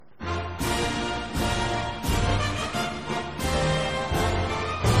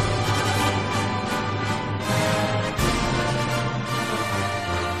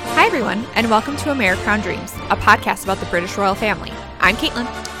everyone, and welcome to Americrown Dreams, a podcast about the British royal family. I'm Caitlin.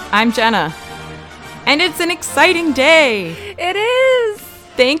 I'm Jenna. And it's an exciting day. It is.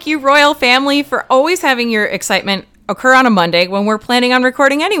 Thank you, royal family, for always having your excitement occur on a Monday when we're planning on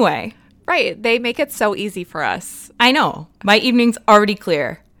recording anyway. Right. They make it so easy for us. I know. My evening's already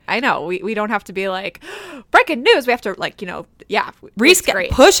clear. I know. We don't have to be like, breaking news. We have to,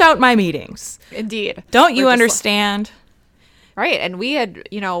 Push out my meetings. Indeed. Don't you understand? Right. And we had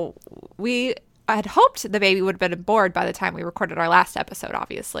hoped the baby would have been aboard by the time we recorded our last episode,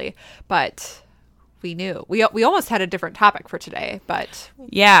 obviously. But we knew. We almost had a different topic for today, but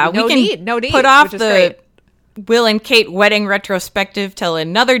yeah, no need. Put off the Will and Kate wedding retrospective till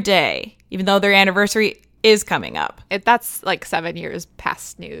another day, even though their anniversary is coming up. That's like 7 years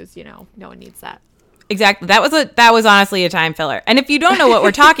past news, no one needs that. Exactly. That was honestly a time filler. And if you don't know what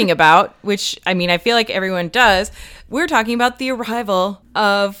we're talking about, which I feel like everyone does, we're talking about the arrival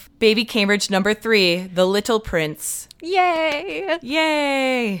of baby Cambridge number 3, the little prince.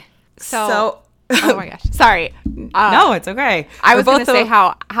 Yay! So oh my gosh. Sorry. No, it's okay. I was going to say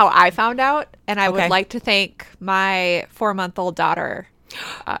how I found out, and I would like to thank my 4-month-old daughter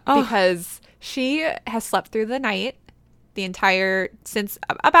because she has slept through the night since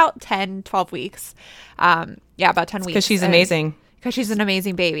about 10, 12 weeks. About 10 weeks. Because she's amazing. Because she's an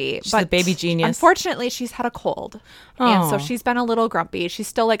amazing baby. She's a baby genius. Unfortunately, she's had a cold. And so she's been a little grumpy. She's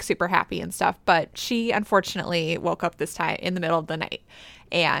still like super happy and stuff. But she unfortunately woke up this time in the middle of the night.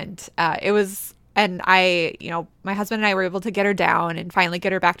 And my husband and I were able to get her down and finally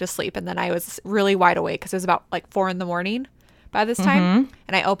get her back to sleep. And then I was really wide awake because it was about like 4 a.m. by this time.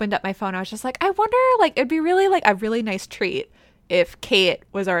 And I opened up my phone. I was just like, I wonder, it'd be really like a really nice treat if Kate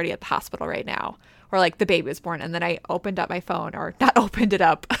was already at the hospital right now, or like the baby was born. And then I opened up my phone, or not opened it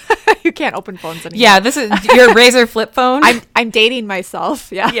up. You can't open phones anymore. Yeah, this is your Razor flip phone. I'm dating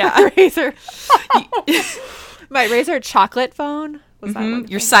myself. Yeah. Razor. My Razor chocolate phone. Was that one?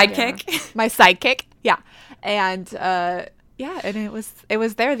 Your sidekick? Yeah. My sidekick. Yeah. And and it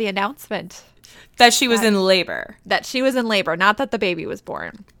was there, the announcement. That she was in labor. That she was in labor, not that the baby was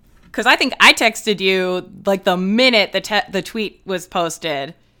born. Because I think I texted you like the minute the tweet was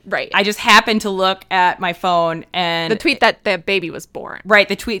posted. Right. I just happened to look at my phone and... The tweet that the baby was born. Right,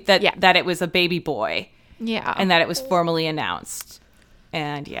 the tweet that it was a baby boy. Yeah. And that it was formally announced.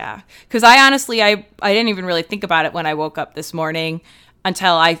 And yeah. Because I honestly, I didn't even really think about it when I woke up this morning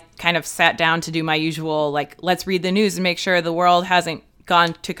until I kind of sat down to do my usual, let's read the news and make sure the world hasn't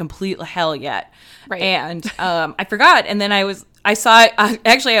gone to complete hell yet. Right. And I forgot. And then I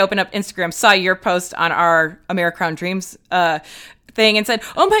opened up Instagram, saw your post on our Americrown Dreams thing and said,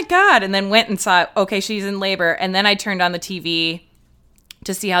 oh my God. And then went and saw, okay, she's in labor. And then I turned on the TV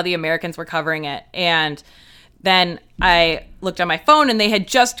to see how the Americans were covering it. And then I looked on my phone and they had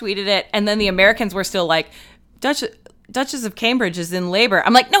just tweeted it. And then the Americans were still like, Duchess of Cambridge is in labor.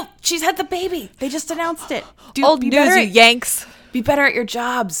 I'm like, no, she's had the baby. They just announced it. Dude, old news, you Yanks. Be better at your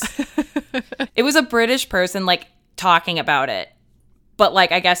jobs. It was a British person talking about it. But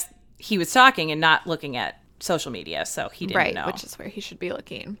I guess he was talking and not looking at social media. So he didn't know. Right, which is where he should be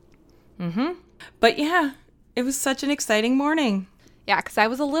looking. Mm-hmm. But yeah, it was such an exciting morning. Yeah, because I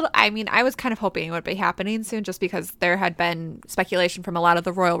was kind of hoping it would be happening soon just because there had been speculation from a lot of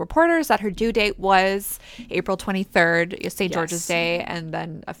the royal reporters that her due date was April 23rd, St. George's Day. And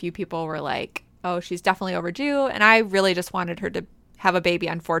then a few people were like, oh, she's definitely overdue. And I really just wanted her to have a baby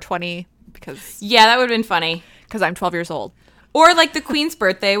on 4/20 because... Yeah, that would have been funny. Because I'm 12 years old. Or the Queen's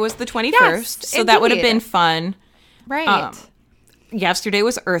birthday was the 21st. Yes, so indeed. that would have been fun. Right. Yesterday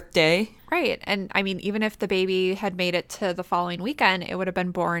was Earth Day. Right. And even if the baby had made it to the following weekend, it would have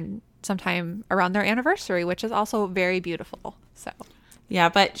been born sometime around their anniversary, which is also very beautiful. So... Yeah,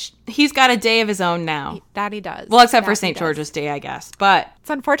 but he's got a day of his own now. That he does. Well, except for St. George's Day, I guess. But it's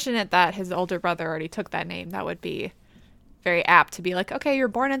unfortunate that his older brother already took that name. That would be very apt to be like, okay, you're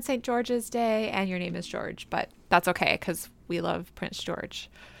born on St. George's Day and your name is George. But that's okay because we love Prince George.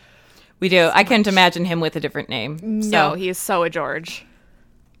 We do. I couldn't imagine him with a different name. No, he is so a George.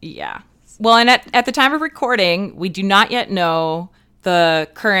 Yeah. Well, and at the time of recording, we do not yet know the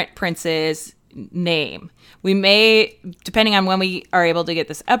current prince's name. We may, depending on when we are able to get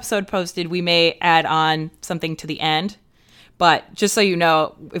this episode posted, we may add on something to the end. But just so you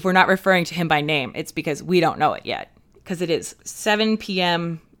know, if we're not referring to him by name, it's because we don't know it yet. Because it is 7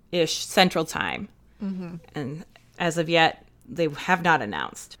 p.m.-ish Central Time. Mm-hmm. And as of yet, they have not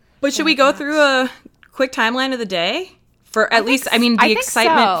announced. But should we go through a quick timeline of the day? For at least, the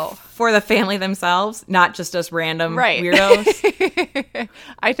excitement for the family themselves, not just us random weirdos.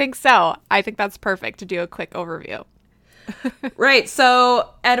 I think so. I think that's perfect to do a quick overview. Right. So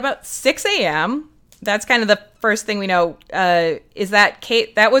at about 6 a.m., that's kind of the first thing we know, is that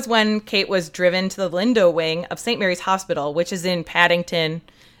that was when Kate was driven to the Lindo wing of St. Mary's Hospital, which is in Paddington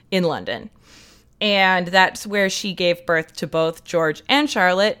in London. And that's where she gave birth to both George and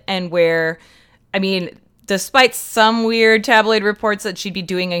Charlotte, and where, I mean, despite some weird tabloid reports that she'd be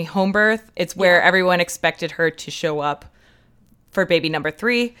doing a home birth, it's where everyone expected her to show up for baby number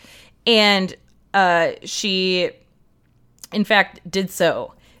 3. And she, in fact, did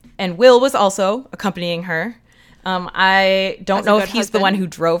so. And Will was also accompanying her. I don't know if he's the one who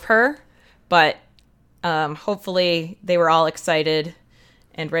drove her, but hopefully they were all excited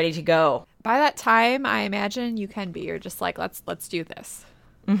and ready to go. By that time, I imagine you can be. You're just like, let's do this.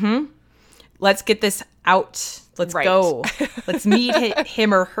 Mm-hmm. Let's get this out. Let's go. Let's meet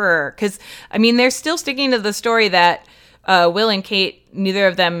him or her. Because, I mean, they're still sticking to the story that Will and Kate, neither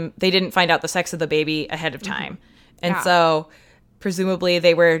of them, they didn't find out the sex of the baby ahead of time. And so presumably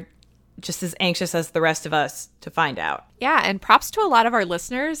they were just as anxious as the rest of us to find out. Yeah, and props to a lot of our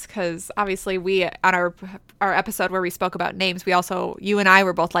listeners, because obviously we, on our episode where we spoke about names, we also, you and I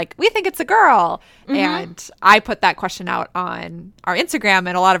were both like, we think it's a girl. Mm-hmm. And I put that question out on our Instagram,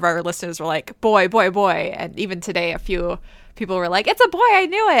 and a lot of our listeners were like, boy, boy, boy. And even today, a few people were like, it's a boy, I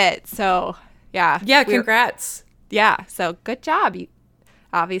knew it. So, yeah. Yeah, congrats. Yeah, so good job.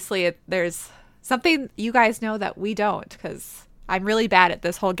 Obviously, there's something you guys know that we don't, because I'm really bad at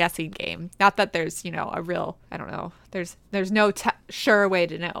this whole guessing game. Not that there's, a real, I don't know. There's no sure way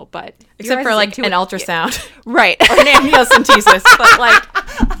to know, but except for like an ultrasound, right? Or an amniocentesis. But like,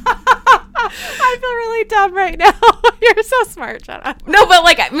 I feel really dumb right now. You're so smart, Jenna. No, but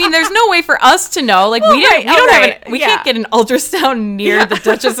like, I mean, there's no way for us to know. Like, we can't get an ultrasound near the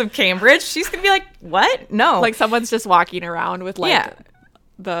Duchess of Cambridge. She's gonna be like, what? No, like someone's just walking around with like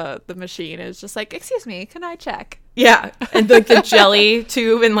the machine is just like, excuse me, can I check? Yeah, and like the jelly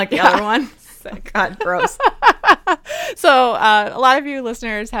tube and like the other one. Sick. God, gross. So a lot of you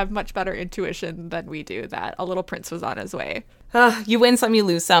listeners have much better intuition than we do that a little prince was on his way. You win some, you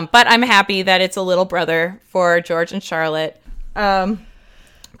lose some. But I'm happy that it's a little brother for George and Charlotte. But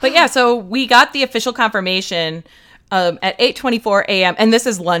yeah, so we got the official confirmation at 8:24 a.m. And this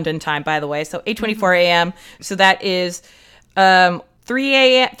is London time, by the way. So 8:24 a.m. So that is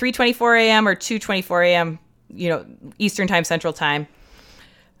 3:24 a.m. or 2:24 a.m., Eastern time, Central time.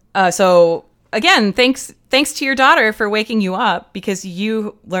 So again, thanks to your daughter for waking you up, because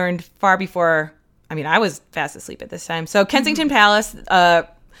you learned far before. I mean, I was fast asleep at this time. So Kensington Palace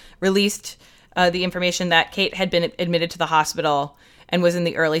released the information that Kate had been admitted to the hospital and was in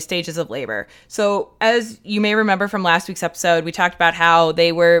the early stages of labor. So as you may remember from last week's episode, we talked about how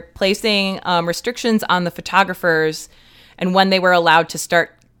they were placing restrictions on the photographers and when they were allowed to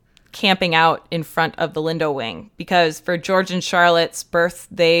start camping out in front of the Lindo wing, because for George and Charlotte's birth,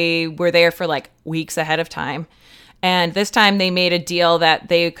 they were there for like weeks ahead of time. And this time they made a deal that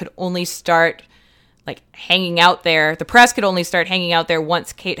they could only start like hanging out there. The press could only start hanging out there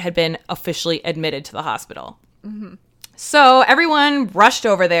once Kate had been officially admitted to the hospital. Mm-hmm. So everyone rushed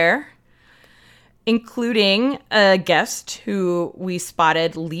over there, including a guest who we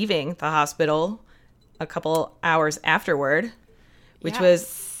spotted leaving the hospital a couple hours afterward, which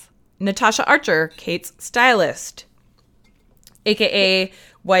was Natasha Archer, Kate's stylist, aka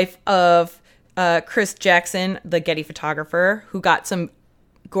wife of Chris Jackson, the Getty photographer, who got some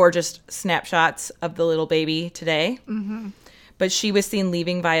gorgeous snapshots of the little baby today. Mm-hmm. But she was seen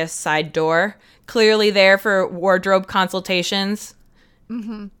leaving via side door, clearly there for wardrobe consultations.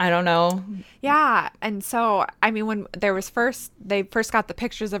 Mm-hmm. I don't know. Yeah. And so, I mean, when they first got the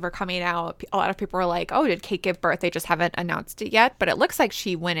pictures of her coming out, a lot of people were like, oh, did Kate give birth? They just haven't announced it yet. But it looks like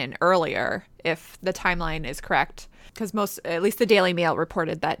she went in earlier, if the timeline is correct. Because at least the Daily Mail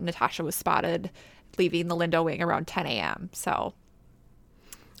reported that Natasha was spotted leaving the Lindo wing around 10 a.m. So.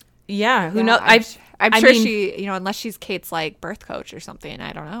 Yeah. Who knows? I'm sure she, unless she's Kate's like birth coach or something,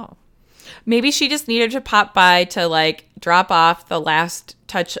 I don't know. Maybe she just needed to pop by to like drop off the last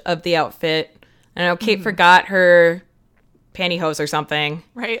touch of the outfit. I know Kate forgot her pantyhose or something.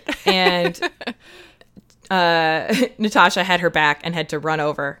 Right. And Natasha had her back and had to run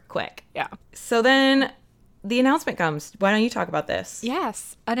over quick. Yeah. So then the announcement comes. Why don't you talk about this?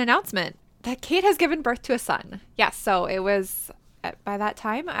 Yes. An announcement that Kate has given birth to a son. Yes. So it was by that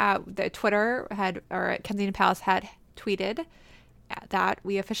time, the Twitter Kensington Palace had tweeted that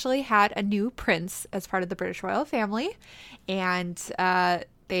we officially had a new prince as part of the British royal family, and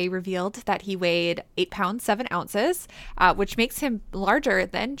they revealed that he weighed 8 pounds 7 ounces, which makes him larger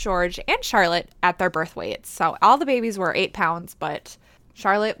than George and Charlotte at their birth weights. So all the babies were 8 pounds, but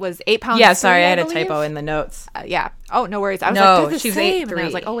Charlotte was 8 pounds. Yeah, sorry, 3, I had a believe. typo in the notes. Yeah. Oh, no worries. I was No, like, they're the she's same. 8'3". And I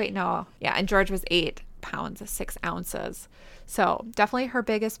was like, oh, wait, no. Yeah, and George was 8 pounds, 6 ounces. So definitely her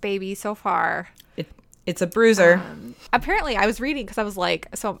biggest baby so far. It's a bruiser. Apparently, I was reading because I was like,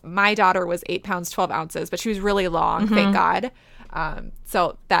 so my daughter was 8 pounds, 12 ounces, but she was really long, thank God.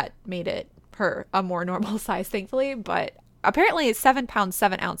 So that made it her a more normal size, thankfully. But apparently 7 pounds,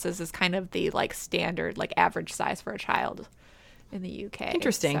 7 ounces is kind of the like standard, like average size for a child in the UK.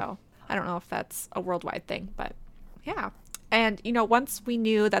 Interesting. So I don't know if that's a worldwide thing, but yeah. And, you know, once we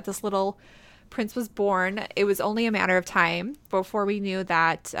knew that this little prince was born, it was only a matter of time before we knew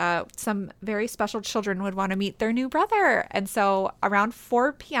that some very special children would want to meet their new brother. And so around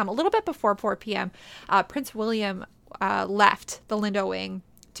 4 p.m., a little bit before 4 p.m., Prince William left the Lindo wing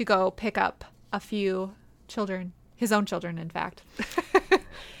to go pick up a few children, his own children, in fact.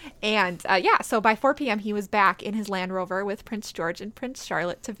 And yeah, so by 4 p.m., he was back in his Land Rover with Prince George and Prince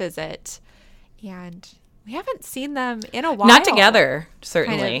Charlotte to visit. And we haven't seen them in a while. Not together,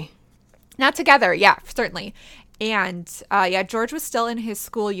 certainly. Kind of. Not together, yeah, certainly. And yeah, George was still in his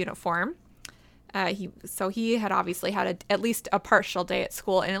school uniform. He had obviously had at least a partial day at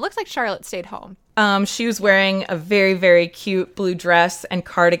school, and it looks like Charlotte stayed home. She was wearing a very, very cute blue dress and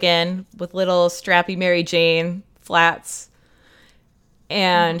cardigan with little strappy Mary Jane flats.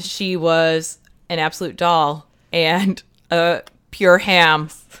 And she was an absolute doll and a pure ham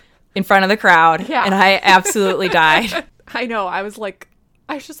in front of the crowd. Yeah. And I absolutely died. I know. I was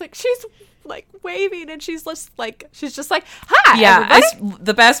just like, she's like waving, and she's just like, hi. Yeah.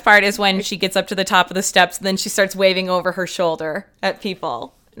 The best part is when she gets up to the top of the steps, and then she starts waving over her shoulder at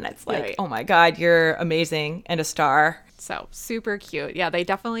people. And it's like, Right. Oh my God, you're amazing and a star. So super cute. Yeah, they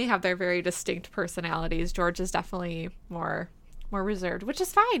definitely have their very distinct personalities. George is definitely more reserved, which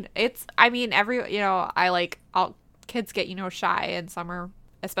is fine. I mean, all kids get, shy, and some are,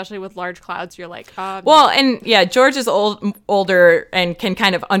 especially with large crowds, you're like, well, and yeah, George is older and can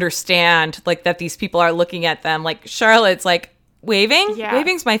kind of understand like that these people are looking at them. Like Charlotte's like, waving? Yeah.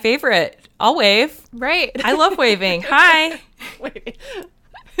 Waving's my favorite. I'll wave. right. I love waving. Hi. Wait.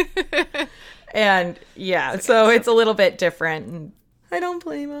 And yeah, so it's a little bit different. I don't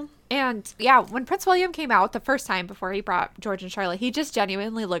blame him. And yeah, when Prince William came out the first time before he brought George and Charlotte, he just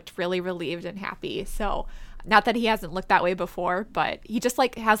genuinely looked really relieved and happy. So not that he hasn't looked that way before, but he just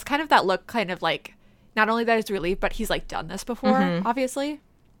like has kind of that look, kind of like, not only that he's relieved, but he's like done this before, obviously.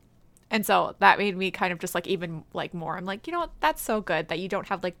 And so that made me kind of just like even like more. I'm like, you know what? That's so good that you don't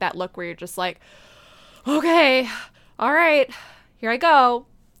have like that look where you're just like, okay, all right, here I go.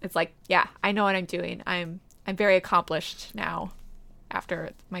 It's like, yeah, I know what I'm doing. I'm very accomplished now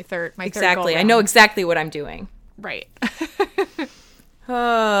after my third Exactly. go I know round. exactly what I'm doing. Right.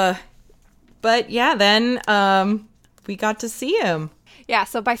 But yeah, then we got to see him. Yeah,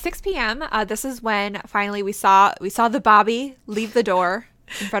 so by 6 p.m., this is when finally we saw the Bobby leave the door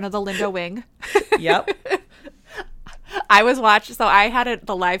in front of the Lindo wing. Yep. I was watching, so I had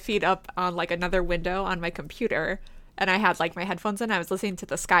the live feed up on like another window on my computer, and I had like my headphones in. I was listening to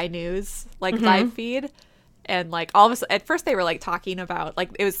the Sky News like live feed, and like all of a sudden, at first they were like talking about like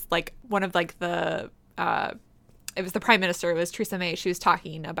it was like one of like the it was the Prime Minister. It was Theresa May. She was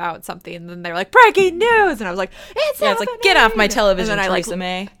talking about something, and then they're like breaking news, and I was like, it's like, get off my television, and then Theresa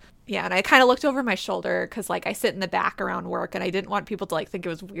May. Yeah, and I kind of looked over my shoulder because like I sit in the back around work, and I didn't want people to like think it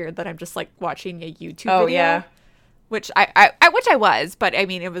was weird that I'm just like watching a YouTube video. Yeah. Which I was, but I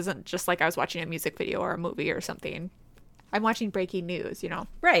mean, it wasn't just like I was watching a music video or a movie or something. I'm watching breaking news,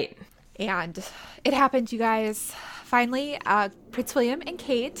 Right. And it happened, you guys. Finally, Prince William and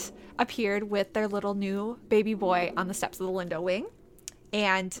Kate appeared with their little new baby boy on the steps of the Lindo wing.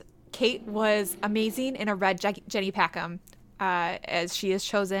 And Kate was amazing in a red Jenny Packham, as she has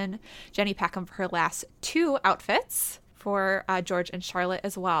chosen Jenny Packham for her last 2 outfits for George and Charlotte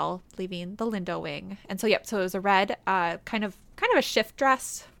as well, leaving the Lindo wing. And so, yep, so it was a red, kind of a shift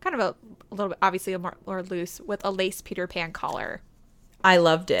dress, kind of a little bit, obviously a more loose, with a lace Peter Pan collar. I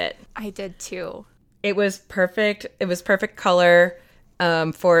loved it. I did too. It was perfect. It was perfect color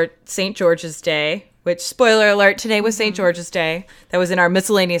for St. George's Day, which, spoiler alert, today was St. George's Day. That was in our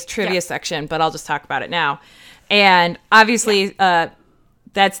miscellaneous trivia section, but I'll just talk about it now. And obviously,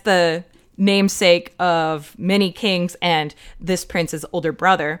 that's the namesake of many kings and this prince's older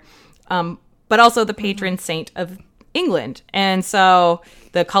brother, but also the patron saint of England. And so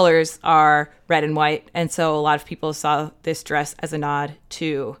the colors are red and white. And so a lot of people saw this dress as a nod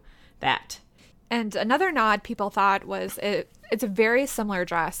to that. And another nod people thought was it's a very similar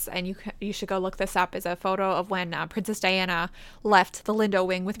dress, and you should go look this up, is a photo of when Princess Diana left the Lindo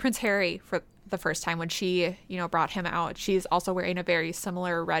wing with Prince Harry for the first time when she, brought him out. She's also wearing a very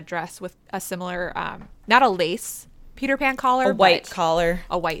similar red dress with a similar, not a lace Peter Pan collar, a white collar,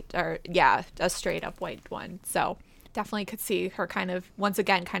 a straight up white one. So definitely could see her once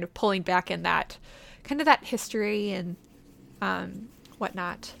again pulling back in that history and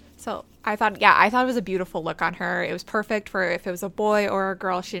whatnot. So I thought it was a beautiful look on her. It was perfect for if it was a boy or a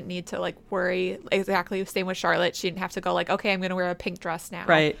girl. She didn't need to worry. Exactly the same with Charlotte. She didn't have to go okay, I'm going to wear a pink dress now.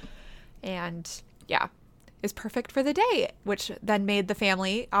 Right. And yeah, it's perfect for the day, which then made the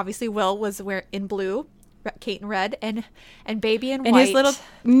family. Obviously, Will was in blue, Kate in red, and baby in white. And his little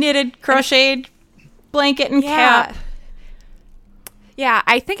knitted crocheted blanket and cap. Yeah,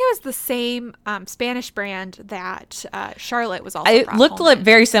 I think it was the same Spanish brand that Charlotte was also It looked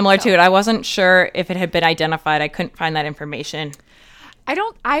very similar to it. I wasn't sure if it had been identified. I couldn't find that information.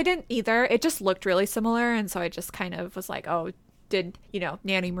 I didn't either. It just looked really similar, and so I just kind of was like, oh, did,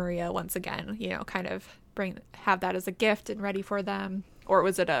 Nanny Maria once again, kind of have that as a gift and ready for them? Or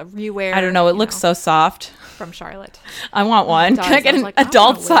was it a rewear? I don't know. It looks so soft. From Charlotte. I want one. Can I get an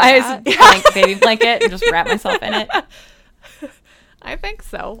adult size baby blanket and just wrap myself in it? I think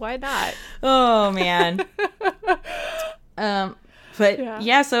so. Why not? Oh, man.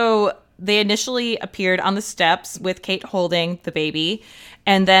 So they initially appeared on the steps with Kate holding the baby,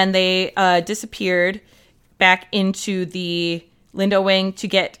 and then they disappeared back into the Lindo wing to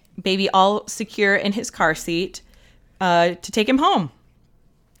get baby all secure in his car seat to take him home.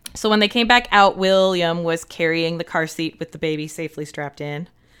 So when they came back out, William was carrying the car seat with the baby safely strapped in,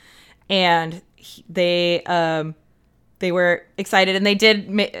 and they were excited, and they did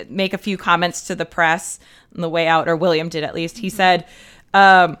make a few comments to the press on the way out, or William did at least. He said,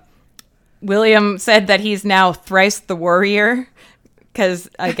 William said that he's now thrice the worrier, because,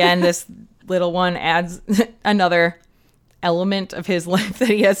 again, this little one adds another element of his life that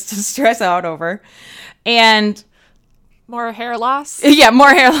he has to stress out over. And more hair loss? Yeah,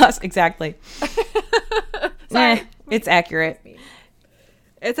 more hair loss. Exactly. Sorry. It's accurate.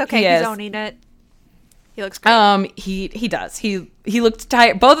 It's okay. He's owning it. He looks great. He does. He looked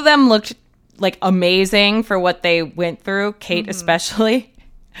tired. Both of them looked amazing for what they went through, Kate especially.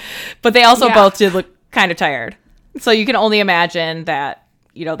 But they also both did look kind of tired. So you can only imagine that,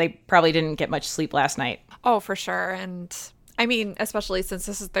 they probably didn't get much sleep last night. Oh, for sure. And I mean, especially since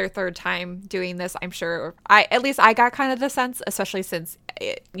this is their third time doing this, I'm sure I got kind of the sense, especially since,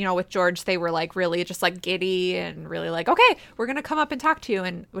 with George, they were really just giddy and really okay, we're going to come up and talk to you.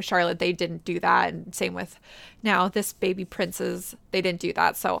 And with Charlotte, they didn't do that. And same with now this baby princess, they didn't do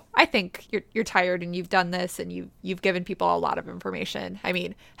that. So I think you're tired and you've done this and you've given people a lot of information. I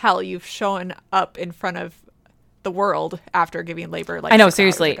mean, hell, you've shown up in front of the world after giving labor I know,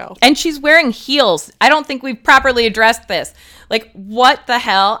 seriously. And she's wearing heels. I don't think we've properly addressed this. What the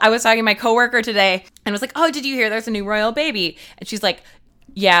hell? I was talking to my coworker today and was like, oh, did you hear there's a new royal baby? And she's like,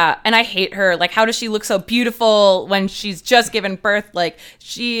 yeah. And I hate her. How does she look so beautiful when she's just given birth?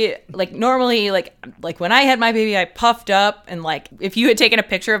 She normally when I had my baby, I puffed up, and if you had taken a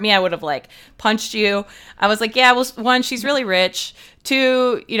picture of me, I would have punched you. I was like, yeah, well, one, she's really rich.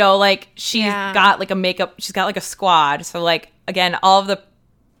 Two, she's got a makeup, she's got a squad. So again, all of the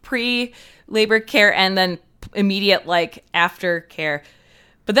pre-labor care and then immediate after care.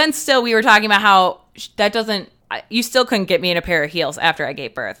 But then still we were talking about how that doesn't, you still couldn't get me in a pair of heels after I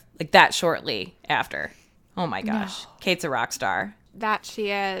gave birth, that shortly after. Oh my gosh. No. Kate's a rock star. That she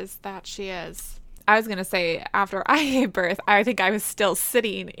is. I was going to say, after I gave birth, I think I was still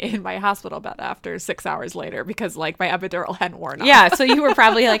sitting in my hospital bed after 6 hours later because my epidural hadn't worn off. Yeah. So you were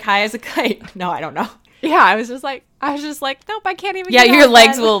probably high as a kite. No, I don't know. Yeah. I was just like, nope, I can't even. Yeah. Your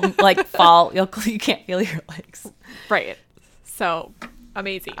legs will fall. You can't feel your legs. Right. So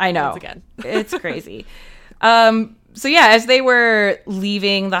amazing. I know. Once again. It's crazy. So yeah, as they were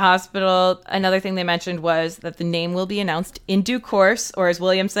leaving the hospital, another thing they mentioned was that the name will be announced in due course, or as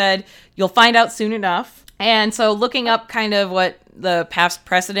William said, you'll find out soon enough. And so looking up kind of what the past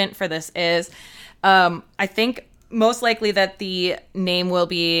precedent for this is, I think most likely that the name will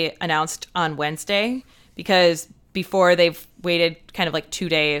be announced on Wednesday, because before they've waited kind of 2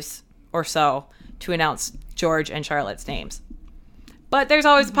 days or so to announce George and Charlotte's names. But there's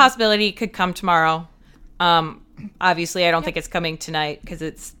always a possibility it could come tomorrow. Obviously, I don't think it's coming tonight because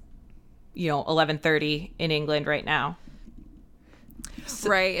it's, 11:30 in England right now.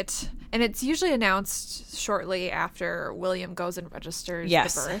 Right. And it's usually announced shortly after William goes and registers the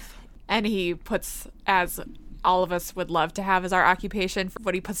birth. And he puts, as all of us would love to have as our occupation,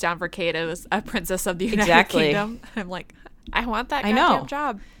 what he puts down for Kate is a princess of the United Kingdom. I'm like, I want that goddamn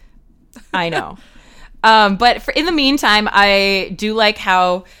job. I know. But in the meantime, I do like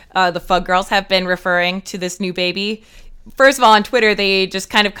how the Fug Girls have been referring to this new baby. First of all, on Twitter, they just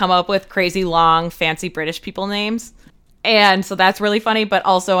kind of come up with crazy long, fancy British people names. And so that's really funny. But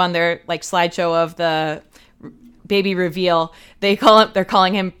also on their like slideshow of the baby reveal, they're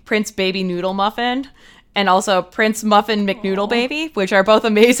calling him Prince Baby Noodle Muffin and also Prince Muffin McNoodle Baby, which are both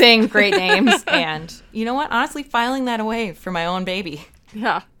amazing, great names. And you know what? Honestly, filing that away for my own baby.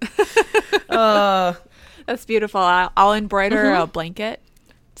 Yeah. That's beautiful. I'll embroider a blanket,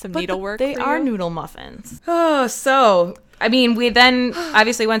 some needlework. They are noodle muffins. Oh, so, I mean, we then,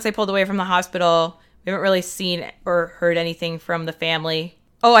 obviously, once they pulled away from the hospital, we haven't really seen or heard anything from the family.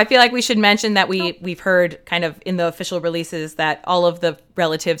 Oh, I feel like we should mention that we've heard kind of in the official releases that all of the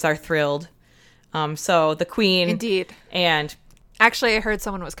relatives are thrilled. So the Queen. Indeed. And actually, I heard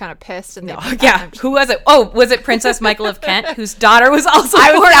someone was kind of pissed. And who was it? Oh, was it Princess Michael of Kent, whose daughter was also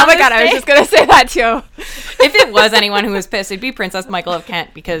born oh my God, I was just going to say that too. If it was anyone who was pissed, it'd be Princess Michael of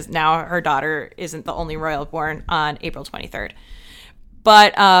Kent, because now her daughter isn't the only royal born on April 23rd.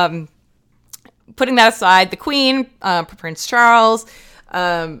 But putting that aside, the Queen, Prince Charles,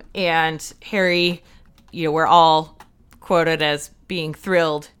 and Harry, were all quoted as being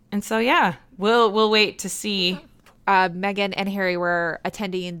thrilled. And so, yeah, we'll wait to see. Meghan and Harry were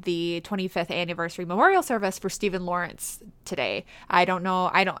attending the 25th anniversary memorial service for Stephen Lawrence today. I don't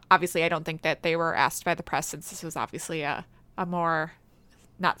think that they were asked by the press, since this was obviously a more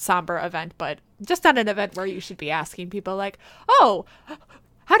not somber event, but just not an event where you should be asking people like, oh,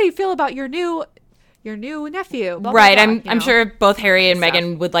 how do you feel about your new nephew? Blah, right. blah, blah, I'm sure both Harry and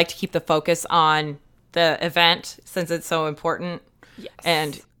Meghan would like to keep the focus on the event since it's so important. Yes.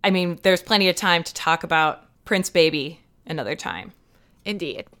 And I mean, there's plenty of time to talk about Prince Baby another time.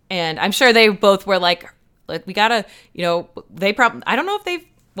 Indeed. And I'm sure they both were like we gotta, they probably, I don't know if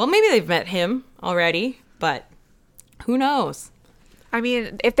maybe they've met him already, but who knows? I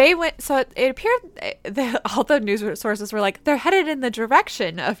mean, if they went, so it appeared that all the news sources were like, they're headed in the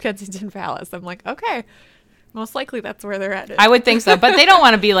direction of Kensington Palace. I'm like, okay, most likely that's where they're headed. I would think so, but they don't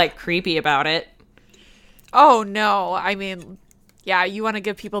want to be like creepy about it. Oh no, I mean, yeah, you want to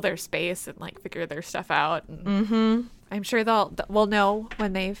give people their space and like figure their stuff out. And I'm sure we'll know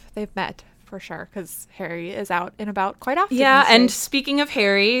when they've met for sure, because Harry is out and about quite often. Yeah, and speaking of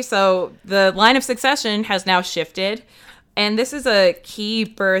Harry, so the line of succession has now shifted. And this is a key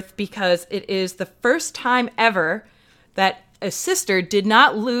birth because it is the first time ever that a sister did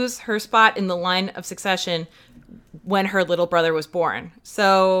not lose her spot in the line of succession when her little brother was born.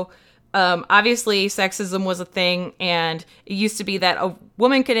 So obviously sexism was a thing, and it used to be that a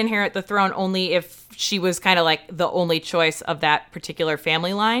woman could inherit the throne only if she was kind of like the only choice of that particular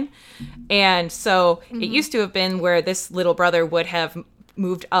family line. And so it used to have been where this little brother would have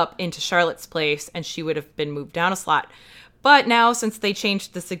moved up into Charlotte's place and she would have been moved down a slot. But now, since they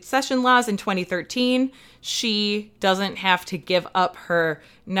changed the succession laws in 2013, she doesn't have to give up her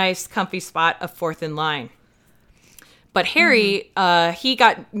nice, comfy spot of fourth in line. But Harry, he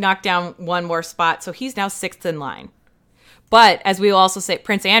got knocked down one more spot, so he's now sixth in line. But as we will also say,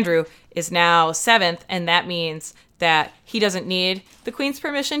 Prince Andrew is now seventh, and that means that he doesn't need the Queen's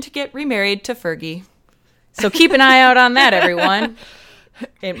permission to get remarried to Fergie. So keep an eye out on that, everyone.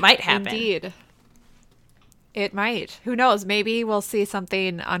 It might happen. Indeed. It might. Who knows? Maybe we'll see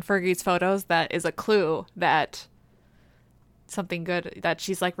something on Fergie's photos that is a clue that something good, that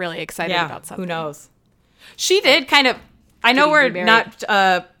she's like really excited about something. Who knows? She did kind of, I know we're not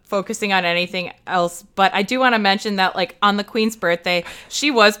focusing on anything else, but I do want to mention that like on the Queen's birthday, she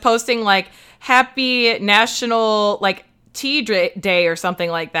was posting like happy national like tea day or something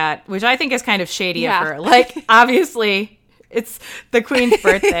like that, which I think is kind of shady of her. Like obviously it's the Queen's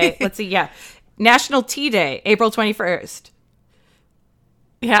birthday. Let's see. Yeah. National Tea Day, April 21st.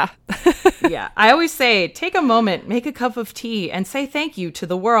 Yeah. Yeah. I always say, take a moment, make a cup of tea, and say thank you to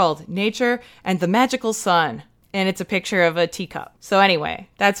the world, nature, and the magical sun. And it's a picture of a teacup. So anyway,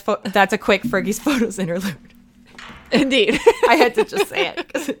 that's a quick Fergie's Photos interlude. Indeed. I had to just say it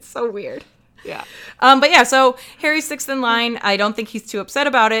because it's so weird. Yeah. But yeah, so Harry's sixth in line. I don't think he's too upset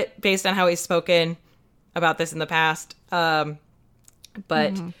about it based on how he's spoken about this in the past.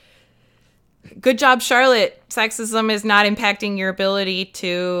 But good job, Charlotte. Sexism is not impacting your ability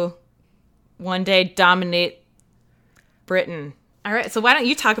to one day dominate Britain. All right, so why don't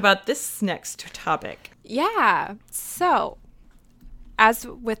you talk about this next topic? Yeah. So, as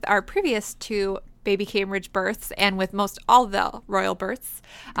with our previous two baby Cambridge births, and with most all the royal births,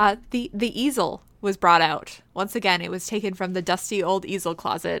 the easel was brought out. Once again, it was taken from the dusty old easel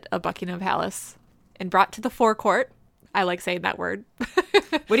closet of Buckingham Palace and brought to the forecourt. I like saying that word.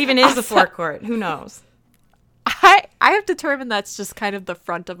 What even is the forecourt? Who knows? I have determined that's just kind of the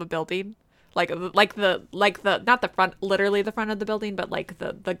front of a building. Like the not the front, literally the front of the building, but like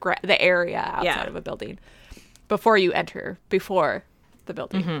the area outside of a building before you enter, before the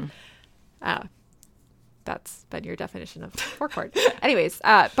building. That's been your definition of forecourt. Anyways,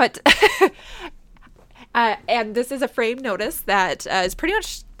 but and this is a framed notice that is pretty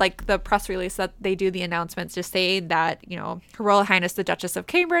much like the press release that they do the announcements, just saying that, you know, Her Royal Highness the Duchess of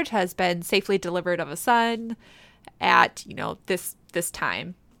Cambridge has been safely delivered of a son at, you know, this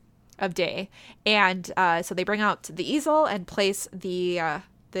time of day. And so they bring out the easel and place the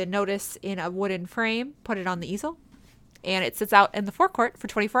notice in a wooden frame, put it on the easel, and it sits out in the forecourt for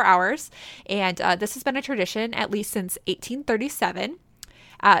 24 hours. And this has been a tradition at least since 1837,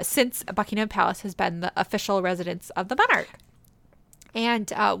 since Buckingham Palace has been the official residence of the monarch.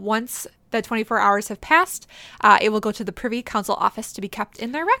 And once the 24 hours have passed, it will go to the Privy Council office to be kept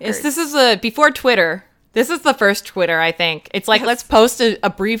in their records. Yes, this is before Twitter. This is the first Twitter, I think. It's like, let's post a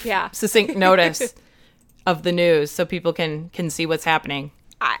brief, succinct notice of the news so people can see what's happening.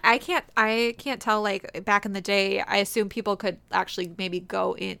 I can't tell, like, back in the day, I assume people could actually maybe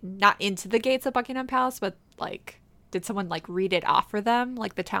go in, not into the gates of Buckingham Palace, but, like, did someone, like, read it off for them?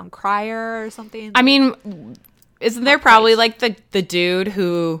 Like the town crier or something? I mean, isn't there probably, like, the dude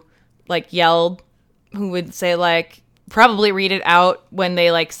who, like, yelled, who would say, like, probably read it out when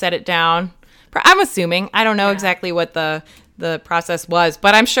they, like, set it down? I'm assuming. I don't know exactly what the process was,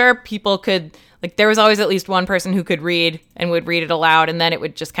 but I'm sure people could, like, there was always at least one person who could read and would read it aloud, and then it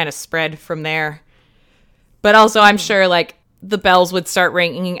would just kind of spread from there. But also, I'm sure, like, the bells would start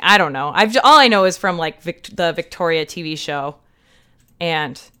ringing. I don't know. All I know is from, like, the Victoria TV show,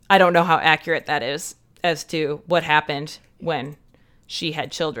 and I don't know how accurate that is as to what happened when she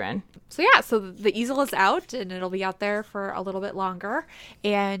had children. So the easel is out, and it'll be out there for a little bit longer.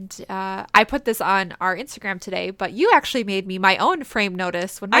 And I put this on our Instagram today, but you actually made me my own frame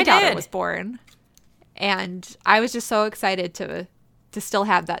notice when my daughter was born. And I was just so excited to still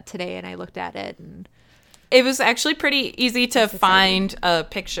have that today, and I looked at it, and it was actually pretty easy to find a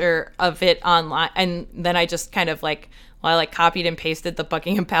picture of it online. And then I just kind of like copied and pasted the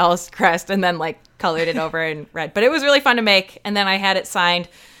Buckingham Palace crest and then like colored it over in red. But it was really fun to make. And then I had it signed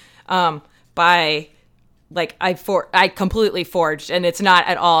by, like, I completely forged, and it's not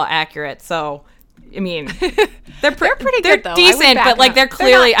at all accurate. So, I mean, they're pretty good, though. Decent, but like they're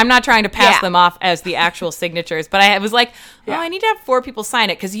clearly, I'm not trying to pass them off as the actual signatures. But I was like, I need to have 4 people sign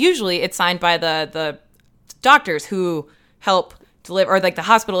it, because usually it's signed by the doctors who help deliver, or like the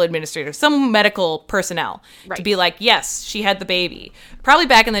hospital administrator, some medical personnel, to be like, yes, she had the baby. Probably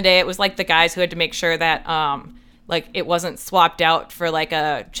back in the day, it was like the guys who had to make sure that like it wasn't swapped out for like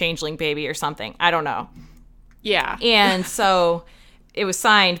a changeling baby or something. I don't know. Yeah. And so it was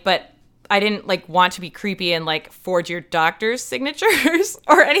signed, but I didn't like want to be creepy and like forge your doctor's signatures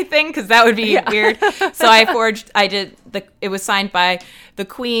or anything, because that would be weird. So it was signed by the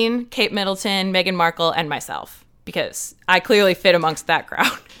Queen, Kate Middleton, Meghan Markle, and myself, because I clearly fit amongst that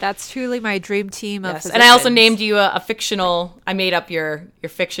crowd. That's truly my dream team of physicians. And I also named you a fictional, I made up your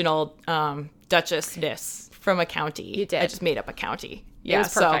fictional duchessness from a county. You did. I just made up a county. Yeah, it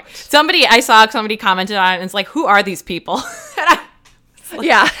was perfect. So I saw somebody commented on it, and it's like, who are these people?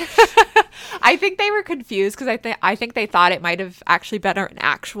 Yeah. I think they were confused, because I think they thought it might have actually been an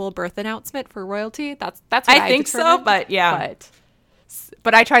actual birth announcement for royalty. That's what I think so, but yeah.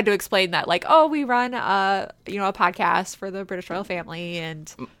 But I tried to explain that, like, oh, we run a podcast for the British royal family,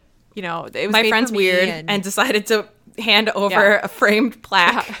 and it was my friend's weird and decided to hand over a framed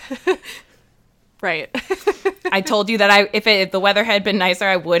plaque. Yeah. Right. I told you that if the weather had been nicer,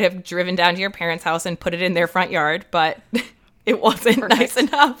 I would have driven down to your parents' house and put it in their front yard, but it wasn't nice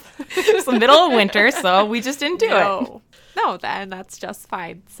enough. It was the middle of winter, so we just didn't do it. No, then that's just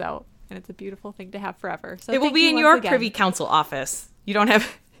fine. So, and it's a beautiful thing to have forever. So it will be in your Privy Council office. You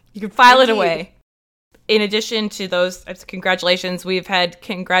can file it away. In addition to those congratulations, we've had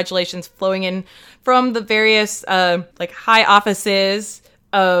congratulations flowing in from the various high offices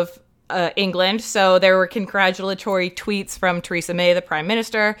of England. So there were congratulatory tweets from Theresa May, the Prime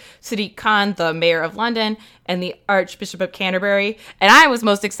Minister, Sadiq Khan, the Mayor of London, and the Archbishop of Canterbury. And I was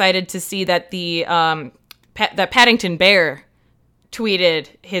most excited to see that the Paddington Bear tweeted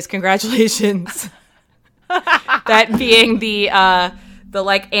his congratulations. That being the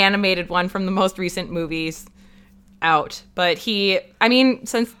like animated one from the most recent movies out. But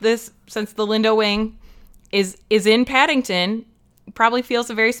since the Lindo Wing is in Paddington, probably feels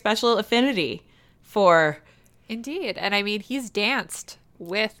a very special affinity for. Indeed. And he's danced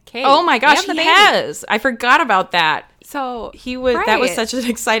with Kate. Oh my gosh, he has. I forgot about that. So that was such an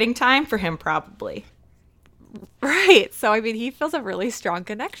exciting time for him, probably. Right. So, I mean, he feels a really strong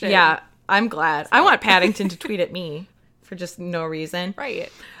connection. Yeah, I'm glad. I want Paddington to tweet at me for just no reason.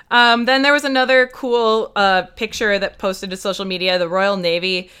 Right. Then there was another cool picture that posted to social media. The Royal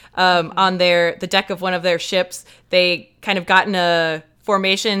Navy on the deck of one of their ships, they kind of got in a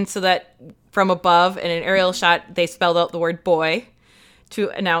formation so that from above in an aerial shot, they spelled out the word boy to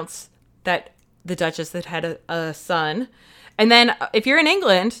announce that the Duchess had had a son. And then if you're in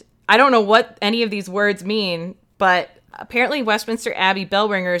England, I don't know what any of these words mean, but apparently Westminster Abbey bell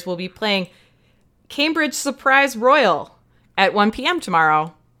ringers will be playing Cambridge Surprise Royal at 1 p.m.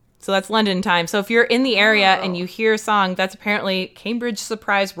 tomorrow. So that's London time. So if you're in the area and you hear a song, that's apparently Cambridge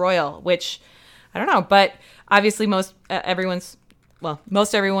Surprise Royal, which I don't know, but obviously most everyone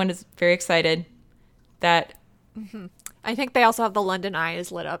is very excited that. Mm-hmm. I think they also have the London Eye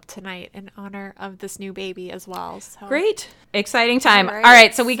is lit up tonight in honor of this new baby as well. So. Great. Exciting time. All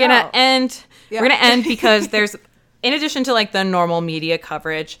right. So we're going to end. Yeah. We're going to end because there's, in addition to like the normal media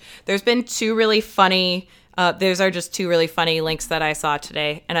coverage, there's been two really funny those are just two really funny links that I saw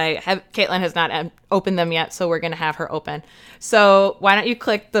today, and Caitlin has not opened them yet, so we're going to have her open. So why don't you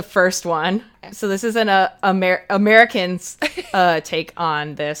click the first one? So this is an Americans take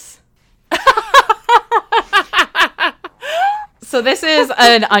on this. So this is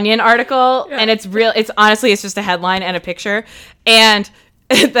an Onion article, and it's honestly just a headline and a picture, and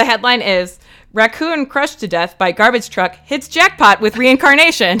the headline is "Raccoon crushed to death by garbage truck hits jackpot with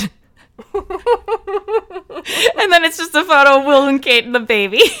reincarnation." And then it's just a photo of Will and Kate and the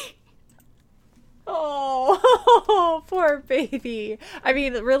baby. Oh, poor baby. I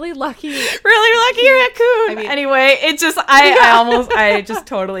mean, really lucky raccoon. I mean, anyway, it just I just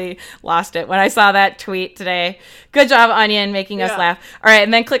totally lost it when I saw that tweet today. Good job, Onion, making us laugh. All right,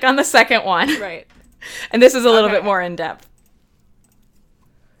 and then click on the second one. Right. And this is a little bit more in depth.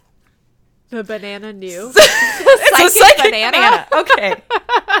 The banana knew. It's a psychic banana. Okay.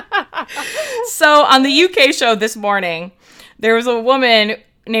 So on the UK show this morning, there was a woman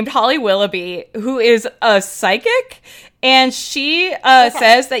named Holly Willoughby who is a psychic, and she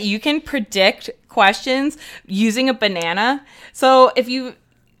says that you can predict questions using a banana. So if you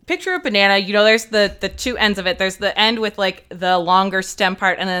picture a banana, you know, there's the two ends of it. There's the end with like the longer stem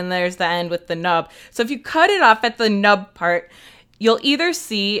part, and then there's the end with the nub. So if you cut it off at the nub part, you'll either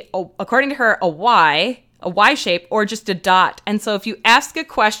see, according to her, a Y shape, or just a dot. And so if you ask a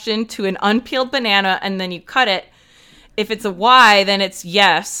question to an unpeeled banana and then you cut it, if it's a Y, then it's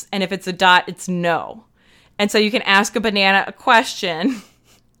yes. And if it's a dot, it's no. And so you can ask a banana a question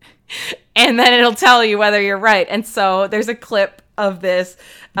and then it'll tell you whether you're right. And so there's a clip of this.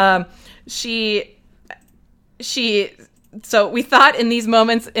 So we thought in these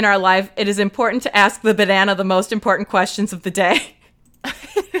moments in our life, it is important to ask the banana the most important questions of the day,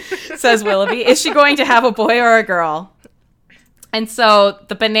 says Willoughby. Is she going to have a boy or a girl? And so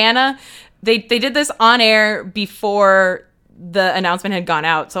the banana, they did this on air before the announcement had gone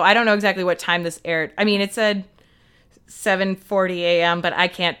out. So I don't know exactly what time this aired. I mean, it said 7:40 a.m., but I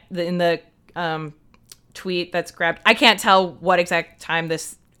can't, in the tweet that's grabbed, I can't tell what exact time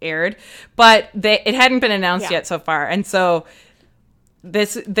this aired, but it hadn't been announced yet so far, and so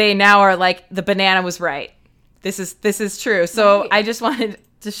they now are like, the banana was right. This is true. So I just wanted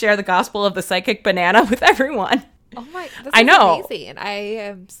to share the gospel of the psychic banana with everyone. Oh my, this is amazing. I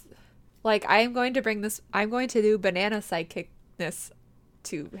am like, I'm going to do banana psychicness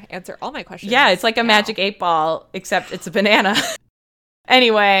to answer all my questions. Yeah, it's like a magic 8-ball, except it's a banana.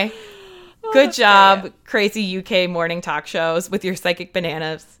 Anyway. Good job, great. Crazy UK morning talk shows with your psychic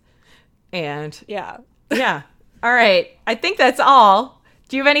bananas. And yeah. All right. I think that's all.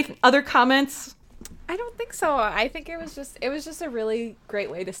 Do you have any other comments? I don't think so. I think it was just a really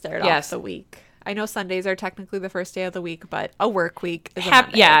great way to start off the week. I know Sundays are technically the first day of the week, but a work week is a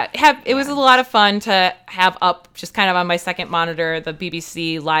Monday. It was a lot of fun to have up just kind of on my second monitor the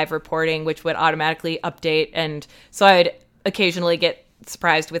BBC live reporting, which would automatically update, and so I would occasionally get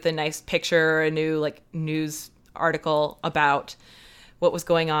surprised with a nice picture or a new like news article about what was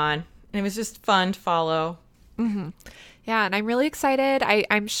going on, and it was just fun to follow. Mm-hmm. Yeah, and I'm really excited.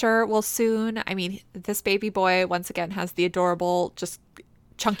 I'm sure we'll soon. I mean, this baby boy once again has the adorable, just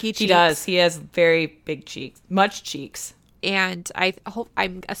chunky cheeks. He does. He has very big cheeks, much cheeks. And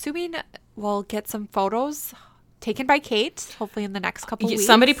I'm assuming we'll get some photos taken by Kate, hopefully in the next couple weeks.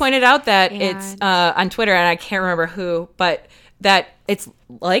 Somebody pointed out that it's on Twitter, and I can't remember who, but that it's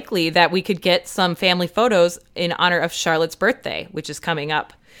likely that we could get some family photos in honor of Charlotte's birthday, which is coming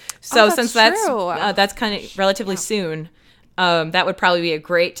up. So since that's kind of relatively soon, that would probably be a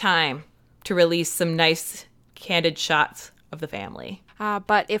great time to release some nice candid shots of the family.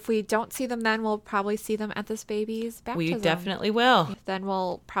 But if we don't see them then, we'll probably see them at this baby's baptism. We definitely will. Then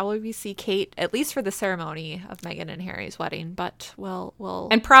we'll probably see Kate, at least for the ceremony of Meghan and Harry's wedding. But we'll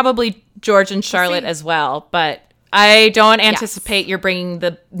And probably George and Charlotte as well. But I don't anticipate you're bringing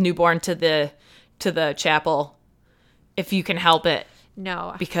the newborn to the chapel if you can help it.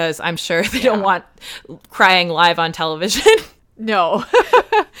 No. Because I'm sure they don't want crying live on television. No.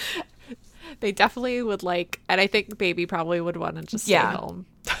 They definitely would and I think baby probably would want to just stay home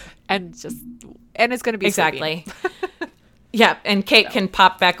and it's going to be exactly. Yeah, and Kate can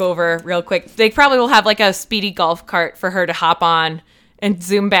pop back over real quick. They probably will have a speedy golf cart for her to hop on and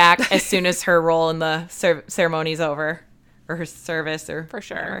zoom back as soon as her role in the ceremony's over, or her service, or for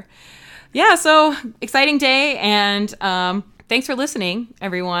sure. Whatever. Yeah, so exciting day, and thanks for listening,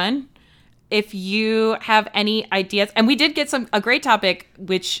 everyone. If you have any ideas, and we did get a great topic,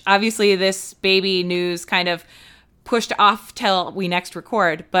 which obviously this baby news kind of pushed off till we next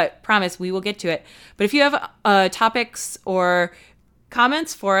record, but promise we will get to it. But if you have topics or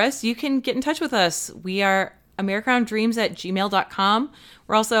comments for us, you can get in touch with us. We are AmericrownDreams@gmail.com.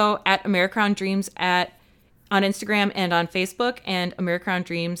 We're also at AmericrownDreams on Instagram and on Facebook, and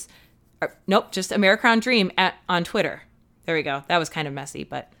AmericrownDreams, just AmericrownDream on Twitter. There we go. That was kind of messy,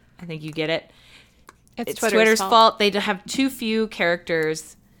 but I think you get it. It's Twitter's fault. They have too few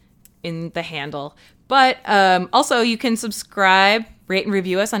characters in the handle. But also, you can subscribe, rate, and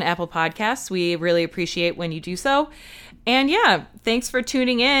review us on Apple Podcasts. We really appreciate when you do so. And yeah, thanks for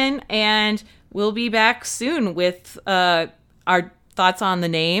tuning in. And we'll be back soon with our thoughts on the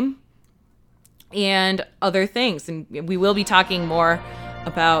name and other things. And we will be talking more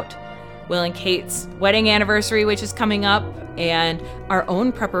about Will and Kate's wedding anniversary, which is coming up, and our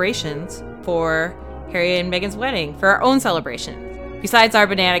own preparations for Harry and Meghan's wedding, for our own celebration, besides our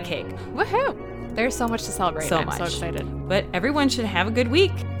banana cake. Woohoo! There's so much to celebrate. I'm so excited. But everyone should have a good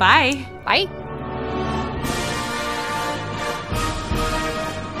week. Bye. Bye.